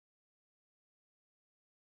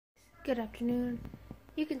Good afternoon.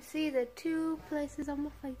 You can see the two places on my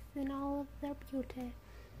face in all of their beauty.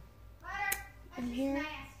 And here, nasty,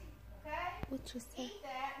 okay? what's this say? Eat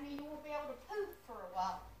that and you won't be able to poop for a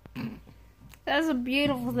while. That's a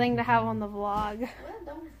beautiful thing to have on the vlog. Well,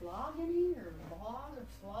 don't vlog any or vlog or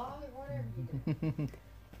slog or whatever you do.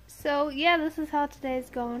 So, yeah, this is how today's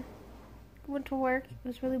going. Went to work. It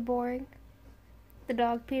was really boring. The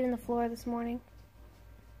dog peed on the floor this morning.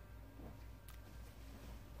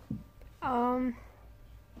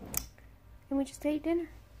 And we just ate dinner.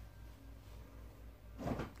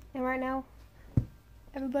 And right now,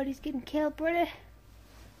 everybody's getting calibrated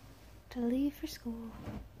to leave for school.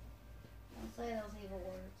 Don't say those evil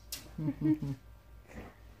words.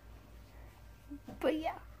 But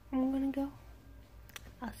yeah, I'm gonna go.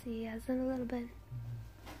 I'll see you guys in a little bit.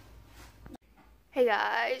 Hey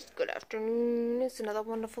guys, good afternoon. It's another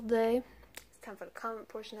wonderful day. It's time for the comment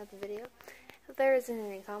portion of the video. There isn't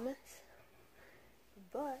any comments,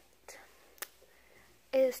 but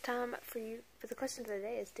it is time for the question of the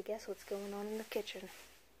day is to guess what's going on in the kitchen.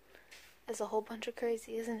 It's a whole bunch of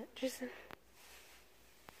crazy, isn't it, Tristan?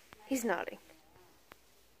 He's nodding.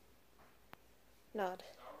 Nod.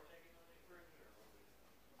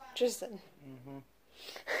 Tristan.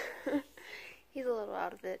 He's a little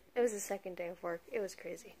out of it. It was the second day of work. It was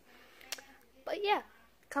crazy. But yeah,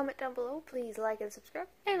 comment down below. Please like and subscribe.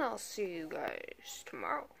 And I'll see you guys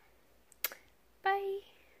tomorrow. Bye.